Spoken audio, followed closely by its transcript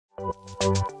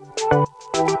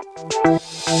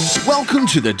Welcome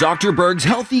to the Dr. Berg's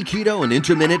Healthy Keto and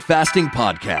Intermittent Fasting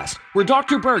Podcast, where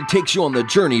Dr. Berg takes you on the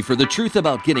journey for the truth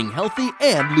about getting healthy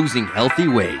and losing healthy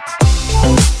weight.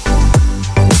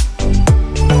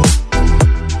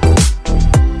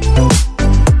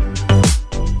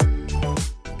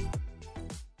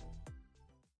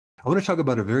 I want to talk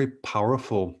about a very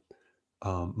powerful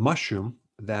mushroom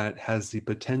that has the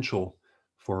potential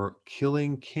for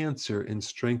killing cancer and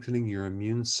strengthening your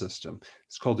immune system.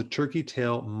 It's called the turkey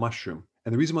tail mushroom.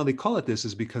 And the reason why they call it this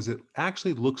is because it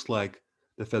actually looks like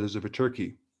the feathers of a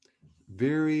turkey.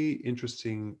 Very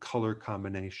interesting color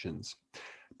combinations.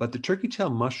 But the turkey tail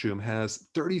mushroom has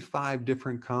 35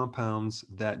 different compounds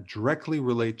that directly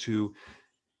relate to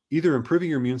either improving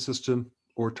your immune system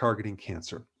or targeting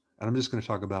cancer. And I'm just going to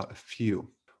talk about a few.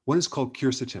 One is called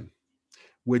quercetin,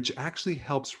 which actually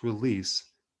helps release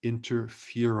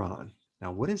interferon.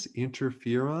 Now, what is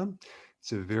interferon?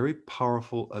 It's a very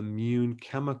powerful immune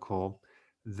chemical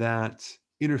that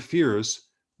interferes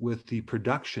with the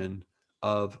production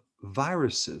of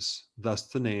viruses, thus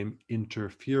the name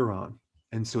interferon.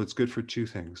 And so it's good for two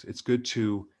things. It's good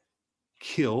to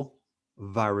kill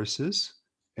viruses.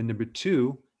 And number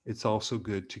two, it's also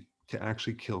good to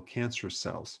actually kill cancer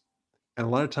cells. And a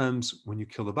lot of times when you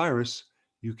kill the virus,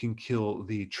 you can kill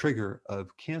the trigger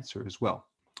of cancer as well.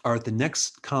 All right, the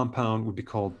next compound would be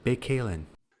called baicalin.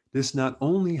 This not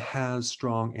only has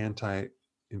strong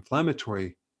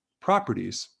anti-inflammatory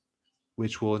properties,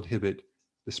 which will inhibit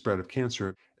the spread of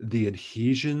cancer, the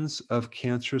adhesions of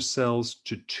cancer cells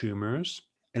to tumors,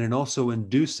 and it also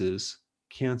induces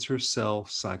cancer cell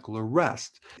cycle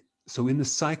arrest. So in the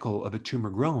cycle of a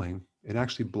tumor growing, it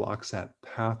actually blocks that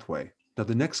pathway. Now,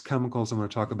 the next chemicals I'm going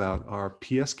to talk about are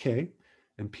PSK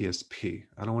and PSP.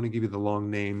 I don't want to give you the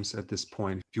long names at this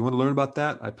point. If you want to learn about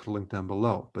that, I put a link down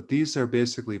below. But these are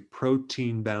basically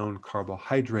protein-bound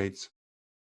carbohydrates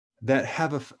that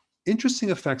have interesting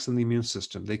effects on the immune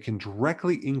system. They can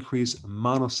directly increase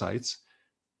monocytes,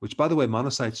 which, by the way,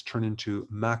 monocytes turn into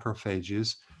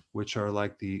macrophages, which are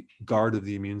like the guard of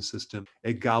the immune system.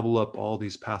 They gobble up all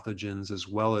these pathogens as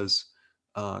well as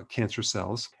cancer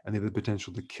cells, and they have the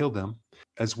potential to kill them,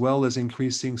 as well as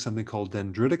increasing something called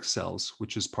dendritic cells,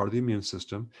 which is part of the immune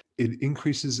system. It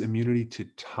increases immunity to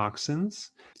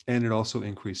toxins, and it also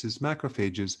increases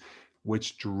macrophages,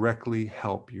 which directly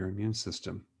help your immune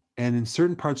system. And in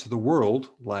certain parts of the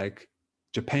world, like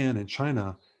Japan and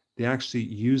China, they actually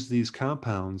use these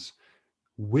compounds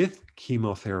with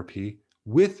chemotherapy,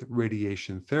 with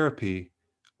radiation therapy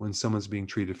when someone's being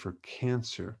treated for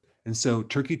cancer. And so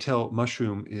turkey tail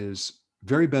mushroom is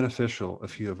very beneficial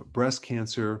if you have breast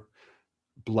cancer,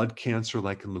 blood cancer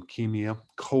like in leukemia,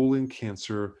 colon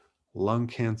cancer, lung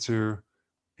cancer,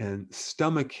 and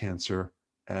stomach cancer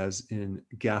as in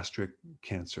gastric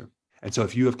cancer. And so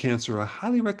if you have cancer, I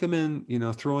highly recommend,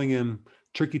 throwing in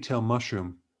turkey tail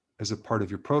mushroom as a part of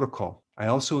your protocol. I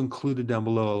also included down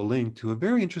below a link to a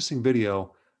very interesting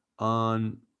video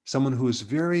on someone who is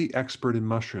very expert in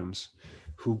mushrooms,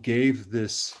 who gave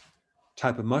this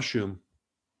type of mushroom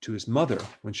to his mother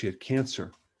when she had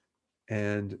cancer,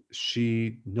 and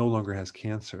she no longer has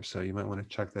cancer. So you might want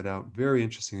to check that out. Very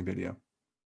interesting video.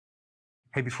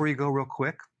 Hey, before you go real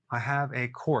quick, I have a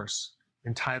course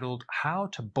entitled How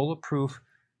to Bulletproof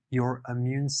Your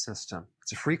Immune System.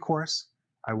 It's a free course.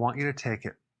 I want you to take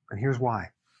it. And here's why.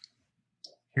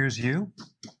 Here's you.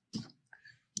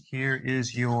 Here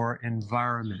is your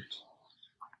environment.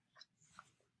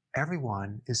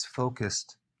 Everyone is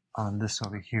focused on this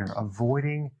over here,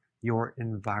 avoiding your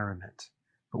environment.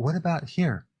 But what about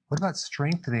here? What about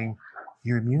strengthening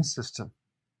your immune system?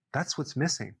 That's what's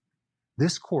missing.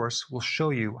 This course will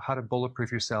show you how to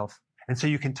bulletproof yourself, and so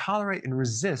you can tolerate and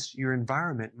resist your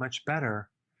environment much better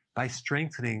by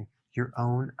strengthening your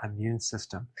own immune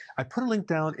system. I put a link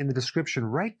down in the description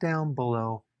right down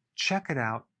below. Check it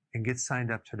out and get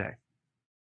signed up today.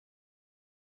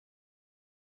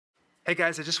 Hey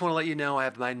guys, I just want to let you know I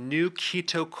have my new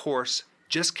keto course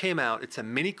just came out. It's a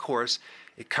mini course.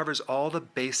 It covers all the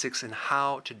basics and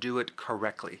how to do it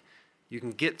correctly. You can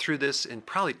get through this in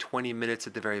probably 20 minutes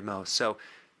at the very most. So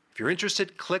if you're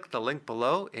interested, click the link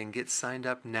below and get signed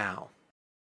up now.